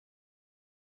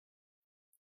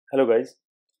Hello guys,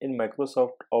 in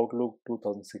Microsoft Outlook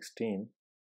 2016,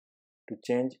 to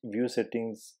change view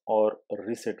settings or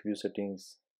reset view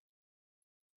settings,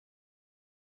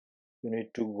 you need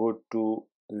to go to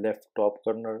left top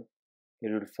corner.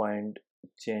 Here you'll find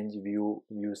change view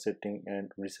setting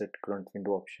and reset current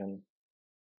window option.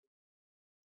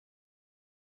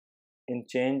 In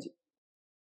change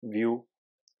view,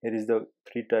 here is the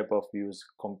three type of views: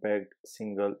 compact,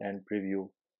 single and preview.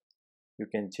 You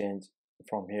can change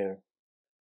from here.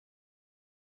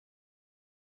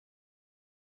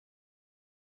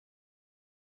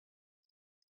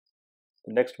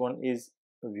 The next one is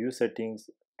view settings.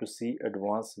 To see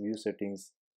advanced view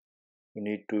settings, you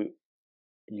need to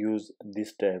use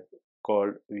this tab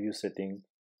called view setting.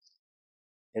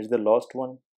 Here's the last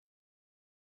one,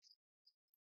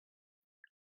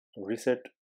 reset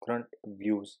current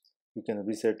views. You can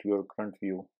reset your current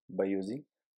view by using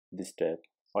this tab,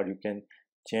 or you can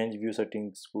change view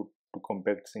settings to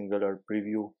compact, single or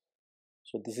preview.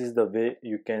 So this is the way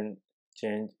you can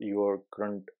change your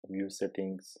current view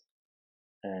settings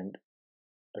and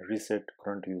reset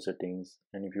current view settings.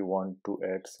 And if you want to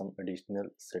add some additional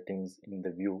settings in the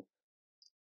view,